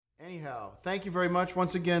Anyhow, thank you very much.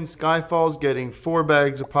 Once again, Skyfall's getting 4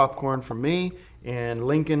 bags of popcorn from me, and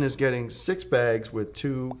Lincoln is getting 6 bags with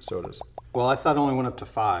 2 sodas. Well, I thought it only went up to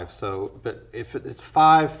 5, but if it's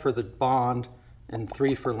 5 for the Bond and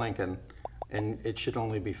 3 for Lincoln, and it should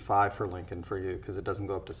only be 5 for Lincoln for you, because it doesn't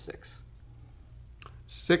go up to 6.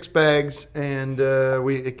 6 bags, and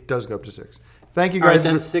it does go up to 6. Thank you, guys. All right,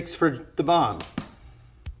 then 6 for the Bond.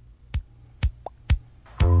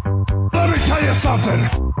 Let me tell you something.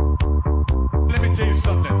 Let me tell you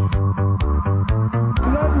something.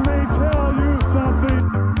 Let me tell you something.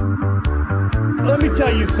 Let me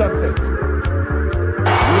tell you something.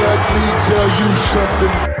 Let me tell you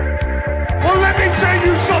something. Well, let me tell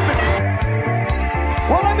you something.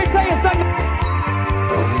 Well, let me tell you something.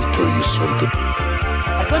 Let me tell you something.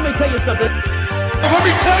 Let me tell you something. Let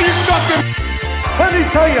me tell you something. Let me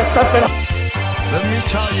tell you something. Let me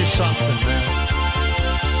tell you something, man.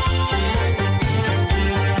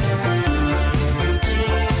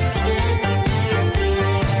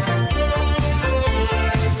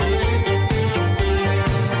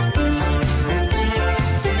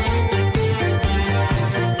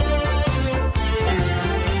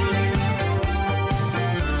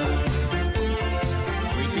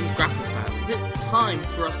 Time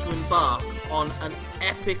for us to embark on an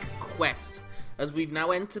epic quest as we've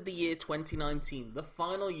now entered the year 2019, the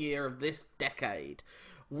final year of this decade.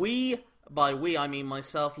 By we I mean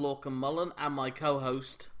myself, Lorcan Mullen, and my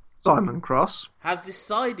co-host Simon Cross, have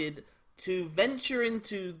decided to venture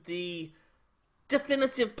into the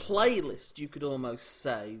definitive playlist, you could almost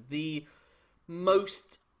say, the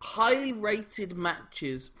most highly rated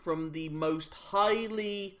matches from the most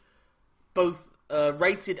highly both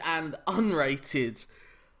rated and unrated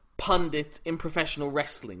pundit in professional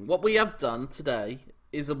wrestling. What we have done today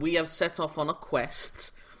is that we have set off on a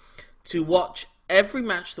quest to watch every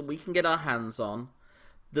match that we can get our hands on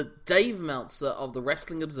that Dave Meltzer of the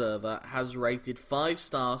Wrestling Observer has rated 5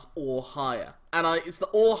 stars or higher. And it's the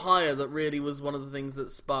or higher that really was one of the things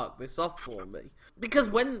that sparked this off for me. Because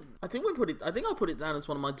I think I put it down as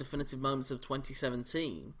one of my definitive moments of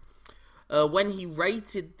 2017. When he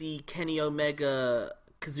rated the Kenny Omega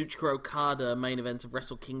Kazuchika Okada main event of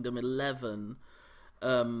Wrestle Kingdom 11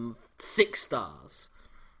 6 stars,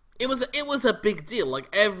 it was a big deal. Like,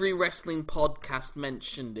 every wrestling podcast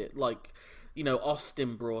mentioned it. Like, you know,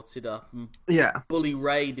 Austin brought it up. Yeah. Bully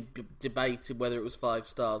Ray debated whether it was 5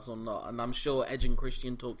 stars or not, and I'm sure Edge and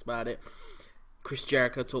Christian talked about it. Chris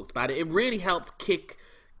Jericho talked about it. It really helped kick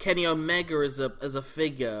Kenny Omega as a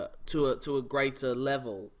figure to a greater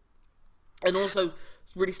level. And also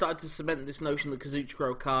really started to cement this notion that Kazuchika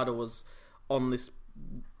Okada was on this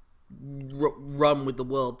run with the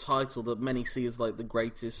world title that many see as like the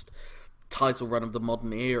greatest title run of the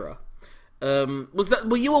modern era.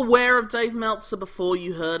 Were you aware of Dave Meltzer before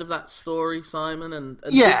you heard of that story, Simon? And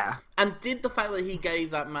yeah. Did the fact that he gave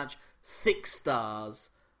that match 6 stars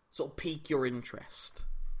sort of pique your interest?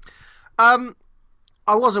 I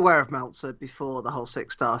was aware of Meltzer before the whole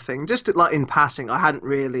 6-star thing. Just like in passing, I hadn't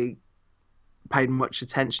really paid much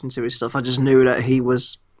attention to his stuff. I just knew that he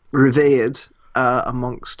was revered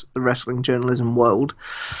amongst the wrestling journalism world.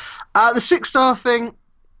 The 6-star thing,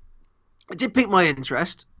 it did pique my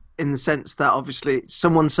interest in the sense that obviously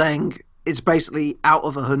someone saying it's basically out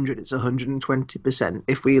of 100, it's 120%.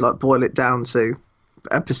 If we like boil it down to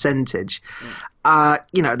a percentage,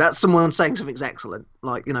 you know, that's someone saying something's excellent.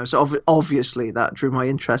 Like, you know, so obviously that drew my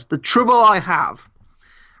interest. The trouble I have,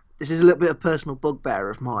 this is a little bit of personal bugbear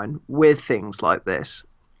of mine with things like this,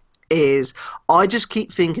 is I just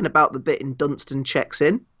keep thinking about the bit in Dunstan Checks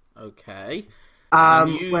In. Okay.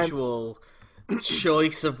 Unusual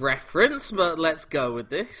choice of reference, but let's go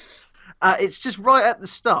with this. It's just right at the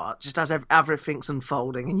start, just as everything's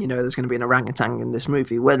unfolding, and you know there's going to be an orangutan in this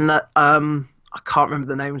movie, when that, I can't remember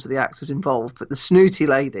the names of the actors involved, but the snooty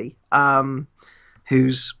lady,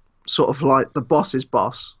 who's sort of like the boss's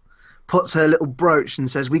boss, puts her little brooch and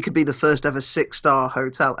says, we could be the first ever 6-star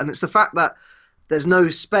hotel. And it's the fact that there's no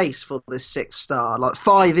space for this 6-star. Like,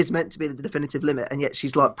 5 is meant to be the definitive limit, and yet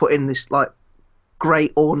she's like putting this like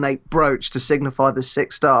great ornate brooch to signify the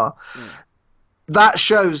 6-star. That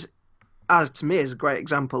shows, to me, is a great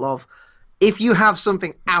example of, if you have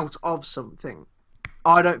something out of something,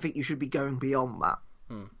 I don't think you should be going beyond that.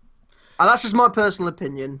 And that's just my personal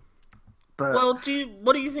opinion. But well,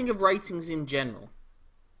 what do you think of ratings in general?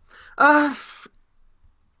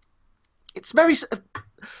 It's very...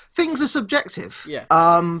 things are subjective. Yeah.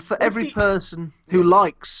 For every person who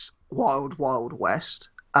likes Wild Wild West,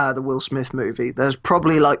 the Will Smith movie, there's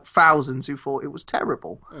probably like thousands who thought it was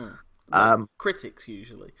terrible. Critics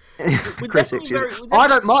usually. Critics usually. I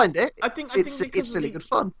don't mind it. I think it's because silly good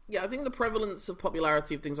fun. Yeah, I think the prevalence of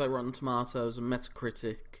popularity of things like Rotten Tomatoes and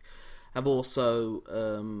Metacritic have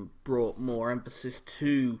also brought more emphasis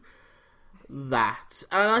to that,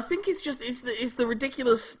 and I think it's the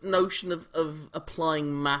ridiculous notion of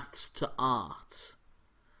applying maths to art.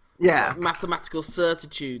 Yeah, like mathematical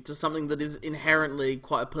certitude to something that is inherently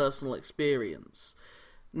quite a personal experience.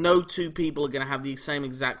 No two people are going to have the same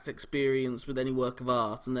exact experience with any work of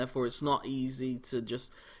art, and therefore it's not easy to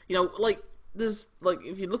just, there's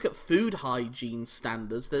if you look at food hygiene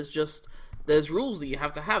standards, there's rules that you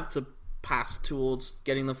have to pass towards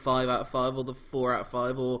getting the 5 out of 5 or the 4 out of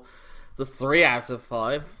 5 or the 3 out of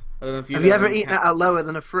 5. I don't know if have you ever eaten at a lower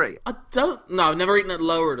than a 3? No, I've never eaten at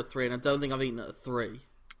lower at a 3, and I don't think I've eaten at a 3.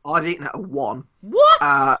 I've eaten at a 1. What?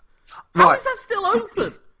 Right. How is that still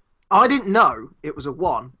open? I didn't know it was a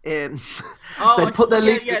 1. They put their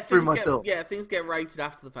leaflet through my door. Yeah, things get rated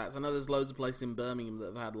after the fact. I know there's loads of places in Birmingham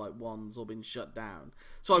that have had like 1s or been shut down.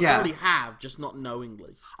 So I probably have, just not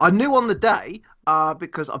knowingly. I knew on the day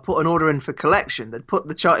because I put an order in for collection. They'd put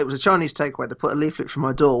it was a Chinese takeaway. They put a leaflet through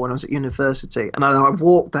my door when I was at university, and I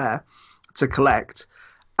walked there to collect,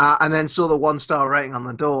 and then saw the 1-star rating on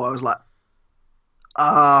the door. I was like,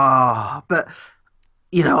 but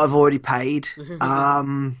I've already paid.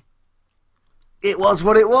 It was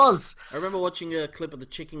what it was. I remember watching a clip of the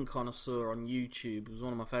Chicken Connoisseur on YouTube. It was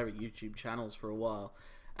one of my favourite YouTube channels for a while.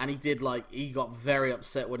 And he got very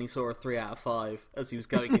upset when he saw a 3 out of 5 as he was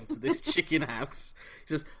going into this chicken house. He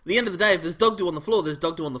says, at the end of the day, if there's dog do on the floor, there's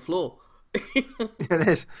dog do on the floor. It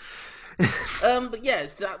is. But yeah,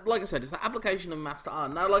 it's that, like I said, it's the application of maths to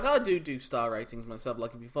art. Now, I do star ratings myself.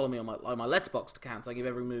 Like, if you follow me on my Letterboxd account, I give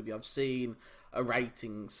every movie I've seen a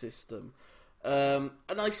rating system. And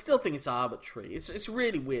I still think it's arbitrary. It's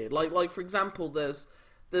really weird. Like for example, there's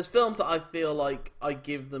films that I feel like I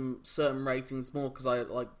give them certain ratings more because I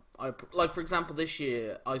for example, this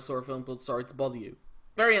year I saw a film called Sorry to Bother You.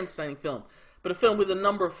 Very entertaining film, but a film with a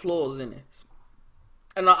number of flaws in it.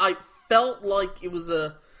 And I felt like it was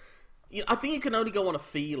I think you can only go on a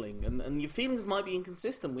feeling, and your feelings might be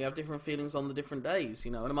inconsistent. We have different feelings on the different days,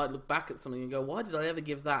 and I might look back at something and go, why did I ever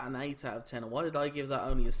give that an 8 out of 10, or why did I give that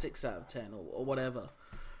only a 6 out of 10, or whatever.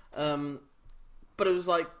 But it was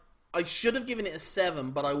like, I should have given it a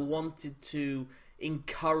 7, but I wanted to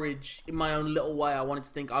encourage, in my own little way, I wanted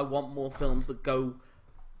to think I want more films that go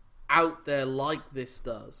out there like this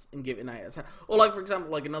does, and give it an 8 out of 10. Or for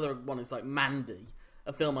example, another one is Mandy,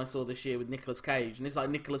 a film I saw this year with Nicolas Cage, and it's like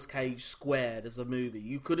Nicolas Cage squared as a movie.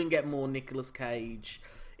 You couldn't get more Nicolas Cage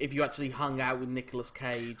if you actually hung out with Nicolas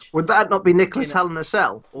Cage. Would that not be Nicolas Hell in a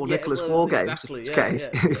Cell or Nicolas War Games? Exactly, Cage,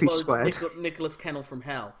 if he's squared. It's Nicolas Kennel from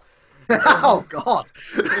Hell. Oh God!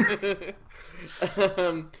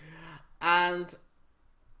 And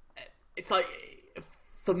it's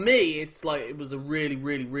for me, it's it was a really,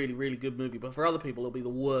 really, really, really good movie, but for other people, it'll be the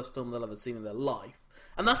worst film they'll ever seen in their life,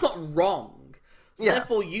 and that's not wrong. So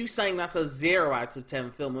therefore, you saying that's a 0 out of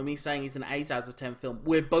 10 film, and me saying it's an 8 out of 10 film,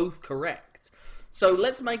 we're both correct. So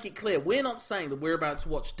let's make it clear. We're not saying that we're about to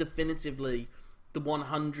watch definitively the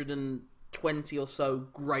 120 or so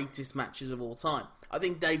greatest matches of all time. I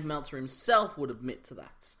think Dave Meltzer himself would admit to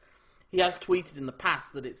that. He has tweeted in the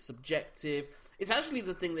past that it's subjective. It's actually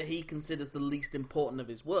the thing that he considers the least important of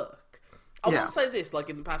his work. I will say this,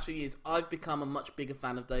 in the past few years, I've become a much bigger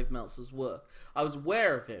fan of Dave Meltzer's work. I was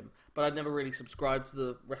aware of him, but I'd never really subscribed to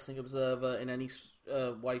the Wrestling Observer in any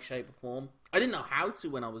way, shape, or form. I didn't know how to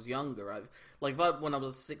when I was younger. When I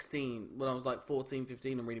was 16, when I was 14,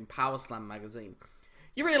 15, and reading Power Slam magazine,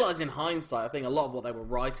 you realise in hindsight, I think a lot of what they were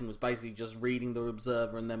writing was basically just reading the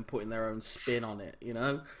Observer and then putting their own spin on it,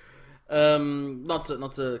 Not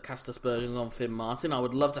to cast aspersions on Finn Martin. I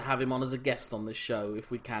would love to have him on as a guest on this show if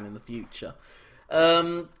we can in the future.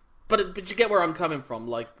 But you get where I'm coming from.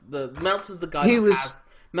 Meltzer's the guy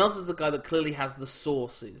Meltzer's the guy that clearly has the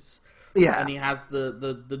sources. Yeah. And he has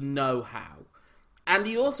the know-how. And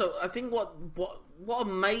he also, I think what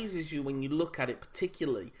amazes you when you look at it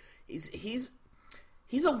particularly is he's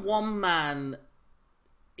a one-man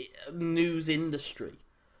news industry.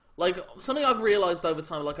 Something I've realised over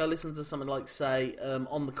time, I listen to something say,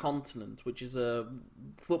 On the Continent, which is a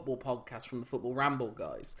football podcast from the Football Ramble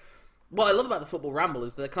guys. What I love about the Football Ramble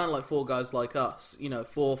is they're kind of like 4 guys like us,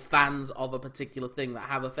 4 fans of a particular thing that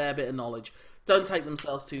have a fair bit of knowledge, don't take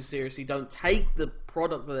themselves too seriously, don't take the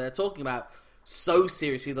product that they're talking about so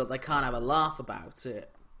seriously that they can't have a laugh about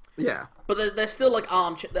it. Yeah. But they're still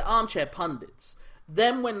they're armchair pundits.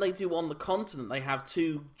 Then when they do On the Continent, they have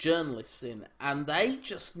 2 journalists in, and they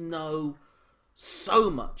just know so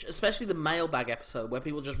much, especially the mailbag episode where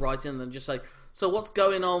people just write in and just say, so what's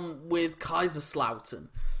going on with Kaiserslautern?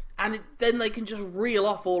 And then they can just reel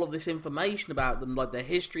off all of this information about them, like their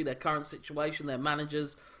history, their current situation, their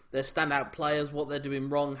managers, their standout players, what they're doing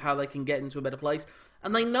wrong, how they can get into a better place.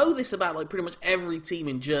 And they know this about like pretty much every team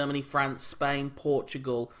in Germany, France, Spain,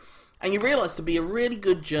 Portugal. And you realise to be a really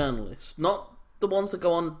good journalist, not the ones that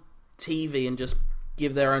go on TV and just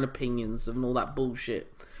give their own opinions and all that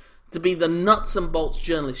bullshit. To be the nuts and bolts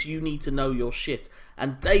journalist, you need to know your shit.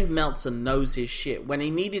 And Dave Meltzer knows his shit. When he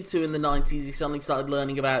needed to in the 90s, he suddenly started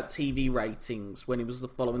learning about TV ratings when he was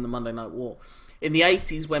following the Monday Night War. In the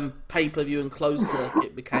 80s, when pay-per-view and closed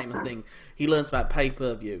circuit became a thing, he learnt about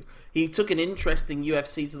pay-per-view. He took an interest in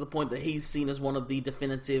UFC to the point that he's seen as one of the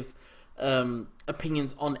definitive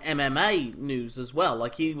opinions on MMA news as well.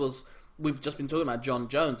 Like we've just been talking about John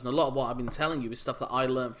Jones, and a lot of what I've been telling you is stuff that I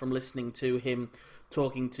learnt from listening to him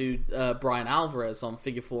talking to Brian Alvarez on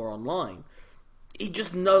Figure 4 Online. He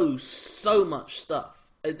just knows so much stuff.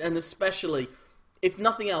 And especially, if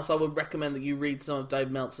nothing else, I would recommend that you read some of Dave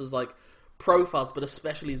Meltzer's like profiles, but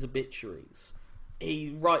especially his obituaries.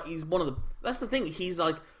 He's one of the... That's the thing, he's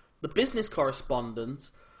like the business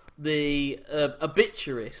correspondent, the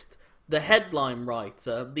obituarist, the headline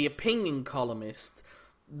writer, the opinion columnist,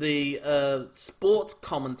 the sports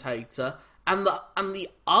commentator, and the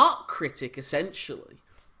art critic, essentially,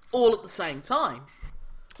 all at the same time.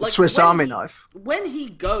 Like, Swiss Army knife. When he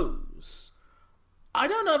goes, I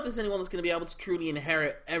don't know if there's anyone that's going to be able to truly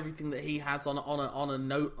inherit everything that he has on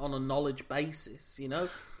a knowledge basis, you know.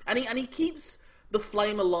 And he keeps the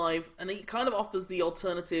flame alive, and he kind of offers the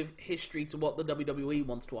alternative history to what the WWE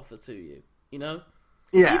wants to offer to you, you know.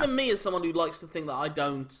 Yeah. Even me, as someone who likes to think that I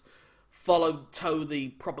don't toe the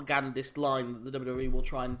propagandist line that the WWE will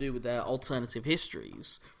try and do with their alternative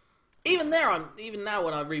histories. Even now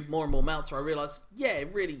when I read more and more Meltzer, I realise, yeah,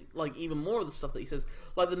 really, like, even more of the stuff that he says,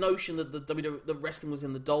 like the notion that the wrestling was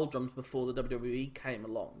in the doldrums before the WWE came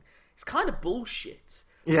along. It's kind of bullshit.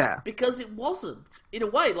 Yeah. Because it wasn't. In a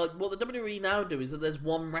way, like, what the WWE now do is that there's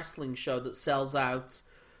one wrestling show that sells out,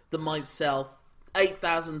 that might sell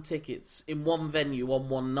 8,000 tickets in one venue on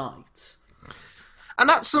one night. And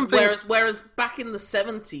that's something... Whereas back in the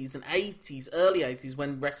 70s and 80s, early 80s,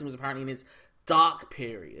 when wrestling was apparently in its dark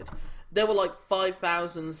period, there were like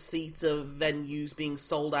 5,000-seater venues being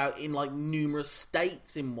sold out in like numerous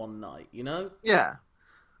states in one night, you know? Yeah.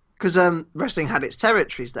 Because wrestling had its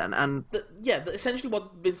territories then, and... Essentially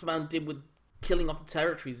what Vince McMahon did with killing off the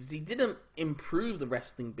territories is he didn't improve the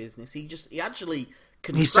wrestling business, he actually...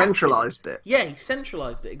 He centralised it. Yeah, he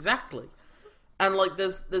centralised it, exactly. And like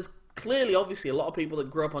there's clearly, obviously, a lot of people that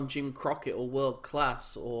grew up on Jim Crockett or World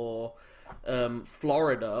Class or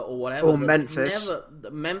Florida or whatever. Or Memphis.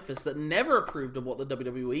 Memphis that never approved of what the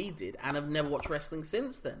WWE did and have never watched wrestling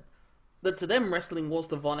since then. That to them, wrestling was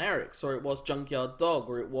the Von Erichs, or it was Junkyard Dog,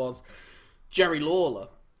 or it was Jerry Lawler,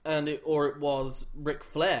 or it was Ric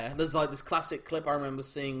Flair. There's like this classic clip I remember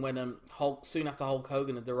seeing when soon after Hulk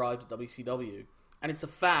Hogan had arrived at WCW. And it's a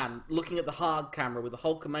fan looking at the hard camera with a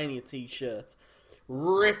Hulkamania t-shirt,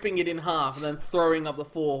 ripping it in half and then throwing up the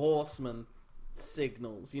Four Horsemen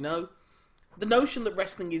signals, you know? The notion that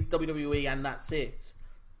wrestling is WWE and that's it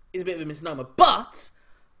is a bit of a misnomer. But,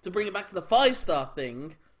 to bring it back to the 5-star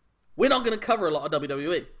thing, we're not going to cover a lot of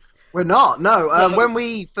WWE. We're not, no. When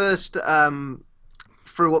we first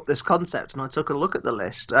threw up this concept and I took a look at the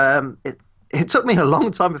list, it took me a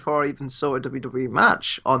long time before I even saw a WWE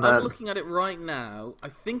match on. I'm looking at it right now. I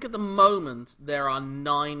think at the moment there are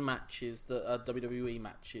 9 matches that are WWE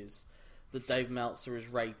matches that Dave Meltzer has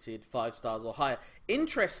rated 5 stars or higher.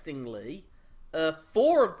 Interestingly,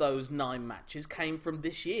 4 of those 9 matches came from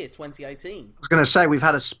this year, 2018. I was going to say, we've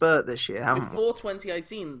had a spurt this year, haven't we? Before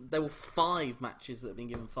 2018, there were 5 matches that have been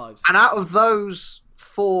given 5 stars. And out of those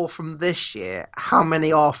 4 from this year, how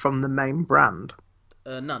many are from the main brand?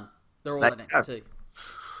 None. They're all NXT.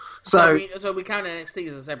 So we count NXT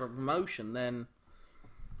as a separate promotion, then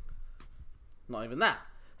not even that.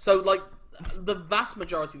 So, like, the vast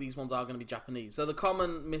majority of these ones are going to be Japanese. So the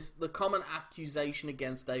common accusation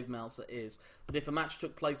against Dave Meltzer is that if a match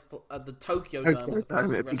took place at the Tokyo Dome as opposed to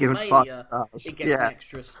WrestleMania, it gets an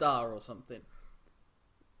extra star or something.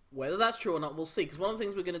 Whether that's true or not, we'll see. Because one of the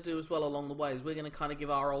things we're going to do as well along the way is we're going to kind of give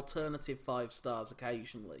our alternative 5 stars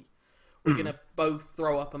occasionally. We're going to both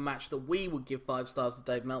throw up a match that we would give 5 stars that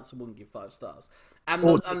Dave Meltzer wouldn't give 5 stars.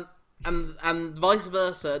 And vice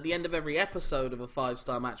versa, at the end of every episode of a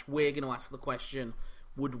 5-star match, we're going to ask the question,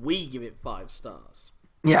 would we give it 5 stars?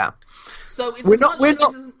 Yeah. So it's We're as not- much, we're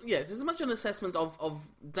not- it's as much an assessment of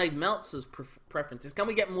Dave Meltzer's preferences. Can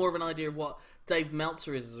we get more of an idea of what Dave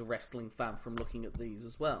Meltzer is as a wrestling fan from looking at these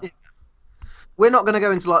as well? We're not going to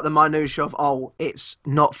go into like the minutiae of it's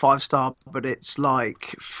not 5-star, but it's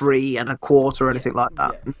like 3 1/4 or anything like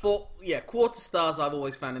that. Quarter stars I've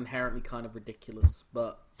always found inherently kind of ridiculous,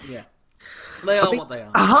 but yeah, they are what they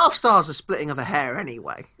are. A half star's a splitting of a hair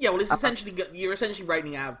anyway. Yeah, well, it's essentially you're essentially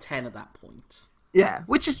rating it out of 10 at that point. Yeah,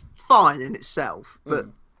 which is fine in itself, but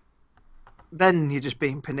then you're just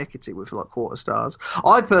being pernickety with like quarter stars.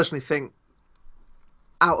 I personally think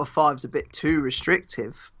out of 5's a bit too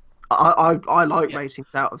restrictive. I like ratings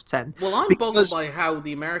out of 10. Well, I'm boggled by how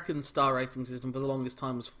the American star rating system for the longest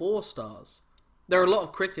time was 4 stars. There are a lot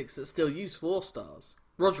of critics that still use 4 stars.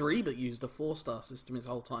 Roger Ebert used a 4-star system his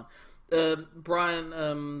whole time.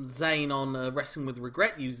 Brian Zane on Wrestling with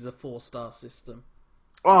Regret uses a 4-star system.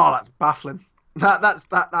 Oh, that's baffling.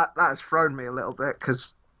 That has thrown me a little bit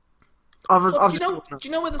because do you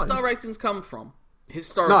know where the star ratings come from?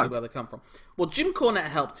 Historically, where they come from. Well, Jim Cornette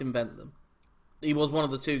helped invent them. He was one of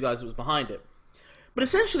the 2 guys that was behind it. But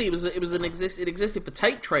essentially, it existed for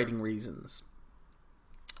tape trading reasons.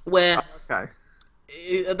 Where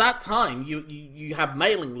at that time you have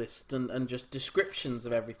mailing lists and just descriptions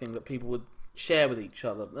of everything that people would share with each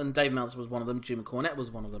other. And Dave Meltzer was one of them. Jim Cornette was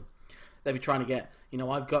one of them. They'd be trying to get,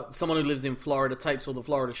 I've got someone who lives in Florida, tapes all the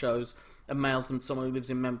Florida shows, and mails them to someone who lives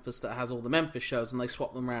in Memphis that has all the Memphis shows, and they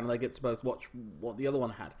swap them around, and they get to both watch what the other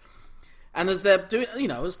one had. And as they're doing,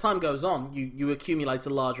 as time goes on, you accumulate a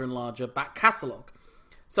larger and larger back catalogue.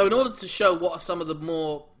 So in order to show what are some of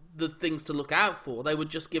the things to look out for, they would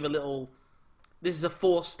just give a little, this is a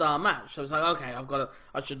 4-star match. So it's like, okay,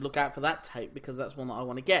 I should look out for that tape because that's one that I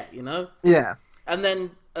want to get, Yeah. And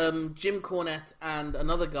then Jim Cornette and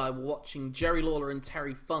another guy were watching Jerry Lawler and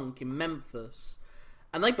Terry Funk in Memphis.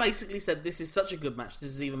 And they basically said, this is such a good match.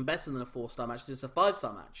 This is even better than a 4-star match. This is a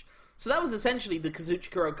 5-star match. So that was essentially the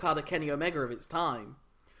Kazuchika Okada Kenny Omega of its time.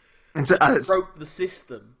 And so, It broke the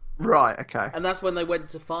system. Right, okay. And that's when they went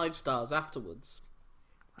to 5 stars afterwards.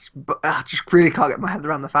 But I just really can't get my head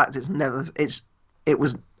around the fact it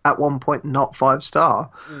was at one point not 5-star.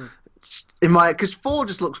 Because 4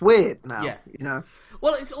 just looks weird now. Yeah.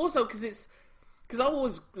 Well, it's also because I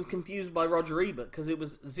always was confused by Roger Ebert because it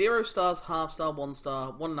was 0 stars, half star, 1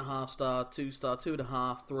 star, 1.5 star, 2 star,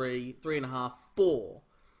 2.5, 3, 3.5, 4.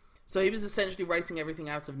 So he was essentially rating everything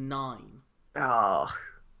out of 9. Oh.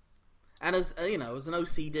 And as as an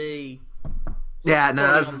OCD, yeah, no,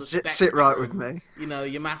 on the that sit right with spectrum, me.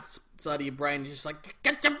 Your maths side of your brain is just like,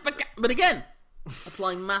 but again,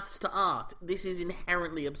 applying maths to art, this is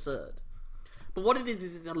inherently absurd. But what it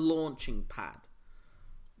is it's a launching pad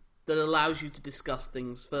that allows you to discuss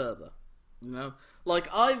things further. Like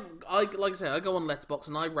I say, I go on Letterboxd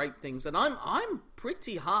and I rate things, and I'm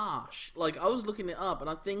pretty harsh. Like I was looking it up, and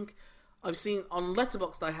I think I've seen on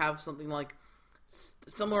Letterboxd I have something like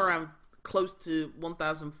somewhere around close to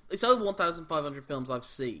 1,000. It's over 1,500 films I've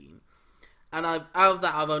seen, and out of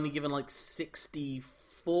that I've only given like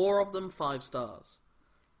 64 of them 5 stars.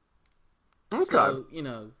 Okay. So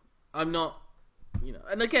I'm not.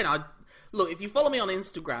 And again, look, if you follow me on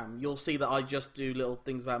Instagram, you'll see that I just do little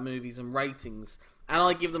things about movies and ratings, and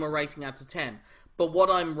I give them a rating out of 10. But what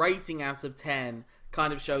I'm rating out of 10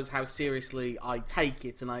 kind of shows how seriously I take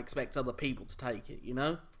it, and I expect other people to take it,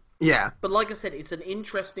 Yeah. But like I said, it's an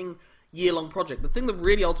interesting year-long project. The thing that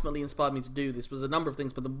really ultimately inspired me to do this was a number of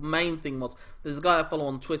things, but the main thing was, there's a guy I follow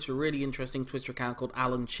on Twitter, a really interesting Twitter account called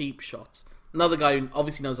Alan Cheapshot. Another guy who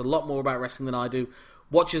obviously knows a lot more about wrestling than I do,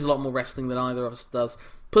 watches a lot more wrestling than either of us does,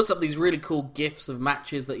 puts up these really cool GIFs of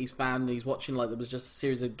matches that he's found, and he's watching, like, there was just a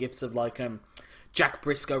series of GIFs of, like, Jack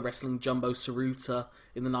Briscoe wrestling Jumbo Tsuruta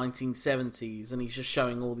in the 1970s, and he's just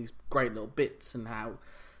showing all these great little bits and how,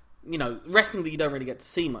 wrestling that you don't really get to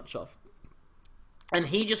see much of. And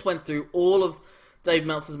he just went through all of Dave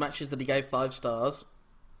Meltzer's matches that he gave 5 stars,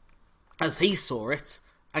 as he saw it,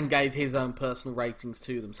 and gave his own personal ratings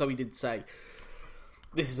to them. So he did say,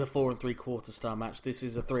 this is a 4 3/4 star match, this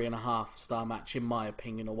is a 3.5 star match in my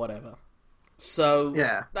opinion, or whatever. So,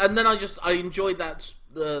 yeah. And then I enjoyed that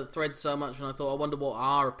thread so much, and I thought, I wonder what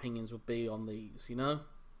our opinions would be on these,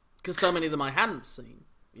 Because so many of them I hadn't seen,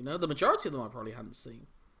 the majority of them I probably hadn't seen.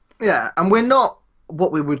 Yeah, and we're not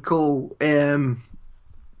what we would call,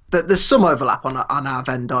 there's some overlap on our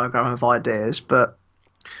Venn diagram of ideas, but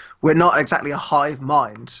we're not exactly a hive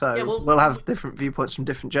mind, so we'll have different viewpoints from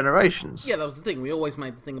different generations. Yeah, that was the thing. We always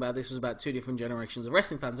made the thing about this was about 2 different generations of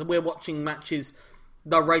wrestling fans, and we're watching matches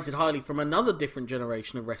that are rated highly from another different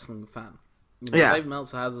generation of wrestling fan. You know, Yeah. Dave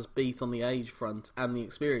Meltzer has us beat on the age front and the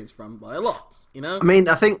experience front by a lot, you know? I mean,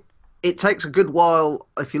 I think it takes a good while,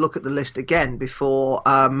 if you look at the list again, before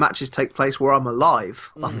matches take place where I'm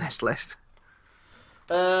alive on this list.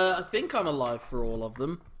 I think I'm alive for all of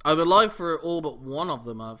them. I'm alive for all but one of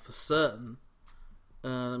them, for certain.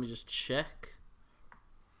 Let me just check.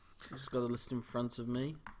 I've just got the list in front of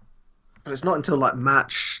me. But it's not until like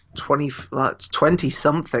match 20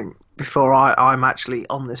 something before I'm actually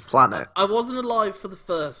on this planet. I wasn't alive for the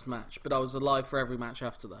first match, but I was alive for every match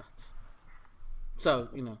after that. So,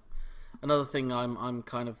 you know, another thing, I'm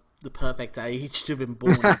kind of the perfect age to have been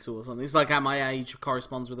born into or something. It's like at my age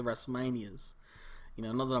corresponds with the WrestleManias. You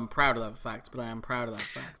know, not that I'm proud of that fact, but I am proud of that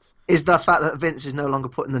fact. Is the fact that Vince is no longer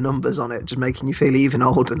putting the numbers on it just making you feel even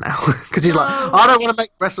older now? Because he's like, I don't want to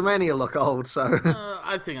make WrestleMania look old, so...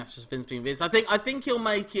 I think that's just Vince being Vince. I think he'll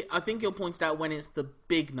make it. I think he'll point it out when it's the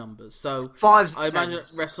big numbers. So 5s, I imagine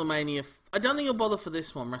 10s. WrestleMania. I don't think he'll bother for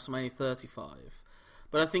this one, WrestleMania 35,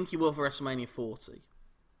 but I think he will for WrestleMania 40.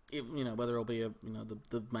 You know, whether it'll be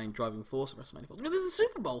the main driving force of WrestleMania 40. I mean, there's a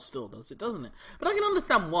Super Bowl still does it, doesn't it? But I can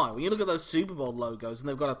understand why. When you look at those Super Bowl logos and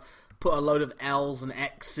they've got to put a load of L's and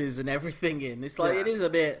X's and everything in, it's like it is a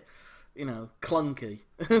bit, you know, clunky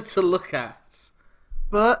to look at.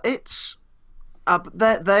 But it's...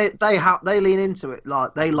 they lean into it,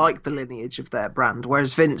 like they like the lineage of their brand,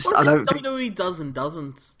 whereas Vince, Well, I don't think. WWE does and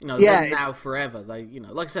doesn't. You know, Yeah, they're now forever. They, you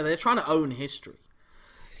know, like I said, they're trying to own history.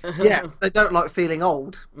 Yeah, they don't like feeling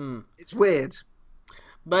old. It's weird.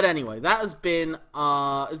 But anyway, that has been...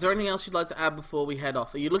 is there anything else you'd like to add before we head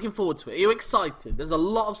off? Are you looking forward to it? Are you excited? There's a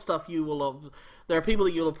lot of stuff you will have... There are people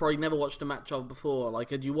that you'll have probably never watched a match of before. Like,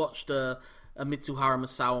 had you watched a Mitsuhara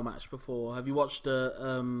Misawa match before? Have you watched a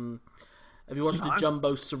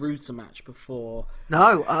Jumbo Saruta match before?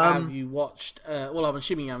 No. Have you watched... well, I'm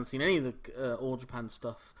assuming you haven't seen any of the All Japan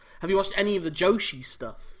stuff. Have you watched any of the Joshi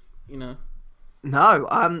stuff? You know? No.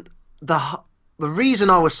 The reason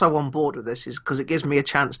I was so on board with this is because it gives me a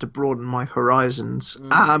chance to broaden my horizons.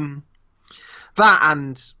 That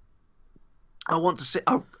and I want to sit.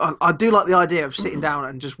 I do like the idea of sitting down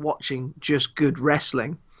and just watching just good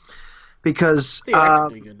wrestling, because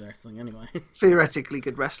Theoretically good wrestling, anyway. theoretically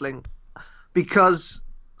good wrestling. Because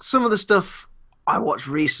some of the stuff I watched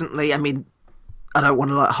recently, I mean, I don't want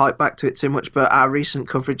to like hype back to it too much, but our recent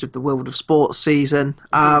coverage of the World of Sports season.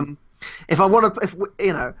 If we're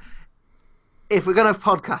going to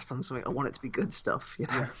podcast on something, I want it to be good stuff, you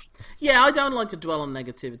know. Yeah, I don't like to dwell on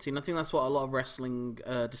negativity, and I think that's what a lot of wrestling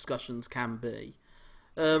discussions can be,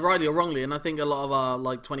 rightly or wrongly. And I think a lot of our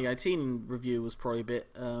 2018 review was probably a bit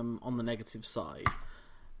on the negative side,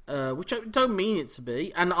 which I don't mean it to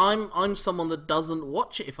be. And I'm someone that doesn't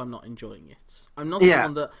watch it if I'm not enjoying it. I'm not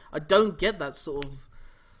someone that I don't get that sort of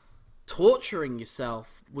torturing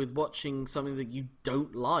yourself with watching something that you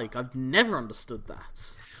don't like. I've never understood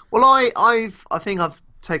that. Well, I think I've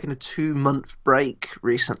taken a 2-month break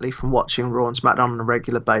recently from watching Raw and SmackDown on a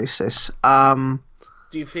regular basis. Do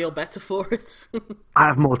you feel better for it? I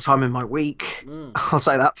have more time in my week. I'll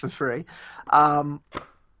say that for free. I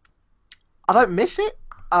don't miss it.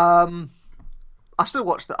 I've still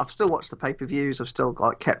watched the pay-per-views. I've still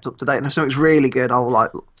kept up to date, and if something's really good,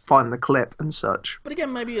 I'll find the clip and such. But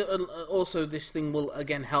again, maybe also this thing will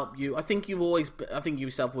again help you. I think you've always, I think you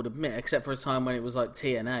yourself would admit, except for a time when it was like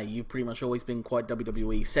TNA, you've pretty much always been quite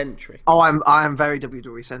WWE centric. Oh, I am very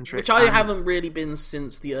WWE centric, which I haven't really been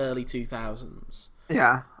since the early 2000s.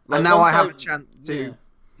 Yeah, Like, and now once I have a chance to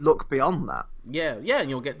look beyond that. Yeah, and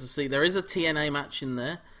you'll get to see there is a TNA match in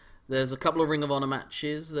there. There's a couple of Ring of Honor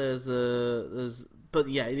matches. But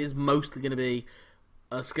yeah, it is mostly going to be.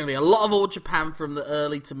 It's going to be a lot of All Japan from the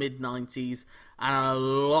early to mid 90s, and a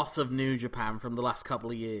lot of New Japan from the last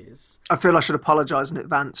couple of years. I feel I should apologise in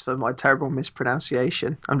advance for my terrible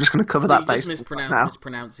mispronunciation. I'm just going to cover that base now.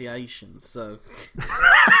 Mispronunciations, so.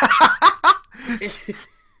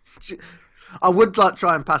 I would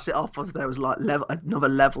try and pass it off if there was another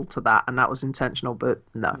level to that, and that was intentional, but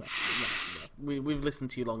no. We've listened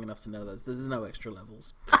to you long enough to know there's no extra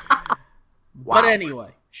levels. Wow. But anyway,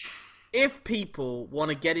 if people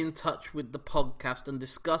want to get in touch with the podcast and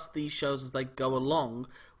discuss these shows as they go along,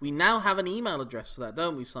 we now have an email address for that,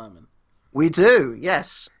 don't we, Simon? We do,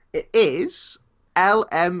 yes. It is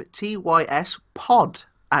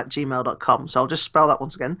lmtyspod@gmail.com. So I'll just spell that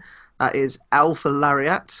once again. That is L for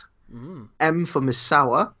Lariat, M for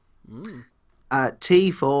Misawa,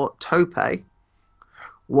 T for Tope,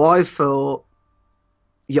 Y for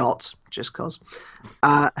Yacht, just cause,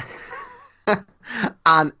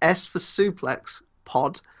 and S for Suplex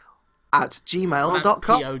pod at gmail.com.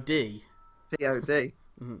 POD. POD.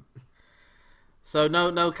 So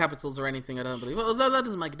no capitals or anything, I don't believe. Although that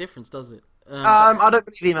doesn't make a difference, does it? I don't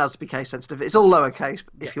believe emails to be case sensitive. It's all lowercase.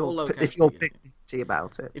 If all you're lowercase, picky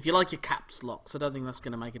about it. If you like your caps locks, I don't think that's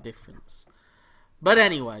going to make a difference. But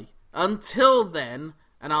anyway, until then,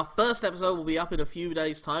 and our first episode will be up in a few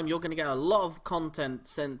days' time. You're going to get a lot of content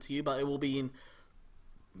sent to you, but it will be in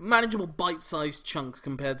manageable bite-sized chunks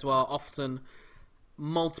compared to our often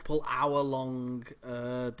multiple hour-long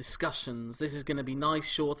discussions. This is going to be nice,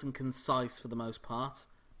 short, and concise for the most part.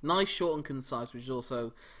 Nice, short, and concise, which is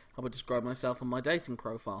also how I would describe myself on my dating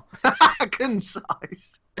profile.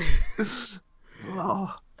 Concise.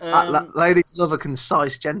 Ladies love a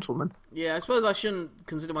concise gentleman. Yeah, I suppose I shouldn't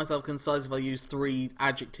consider myself concise if I use 3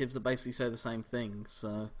 adjectives that basically say the same thing,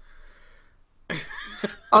 so...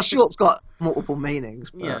 Our short's got multiple meanings.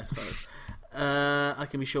 But... Yeah, I suppose. I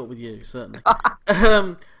can be short with you, certainly.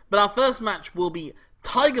 But our first match will be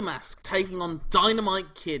Tiger Mask taking on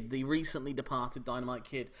Dynamite Kid, the recently departed Dynamite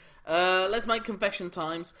Kid. Let's make confession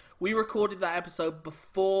times. We recorded that episode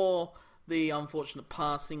before the unfortunate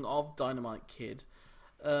passing of Dynamite Kid.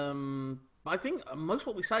 I think most of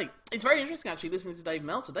what we say, it's very interesting actually listening to Dave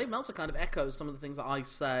Meltzer. Dave Meltzer kind of echoes some of the things that I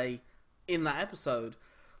say in that episode,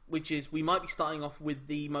 which is we might be starting off with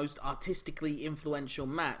the most artistically influential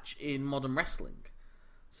match in modern wrestling.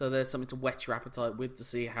 So there's something to whet your appetite with to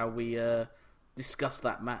see how we discuss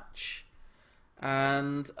that match.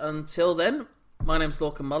 And until then, my name's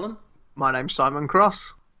Lorcan Mullen. My name's Simon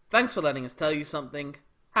Cross. Thanks for letting us tell you something.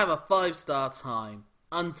 Have a 5-star time.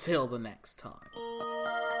 Until the next time.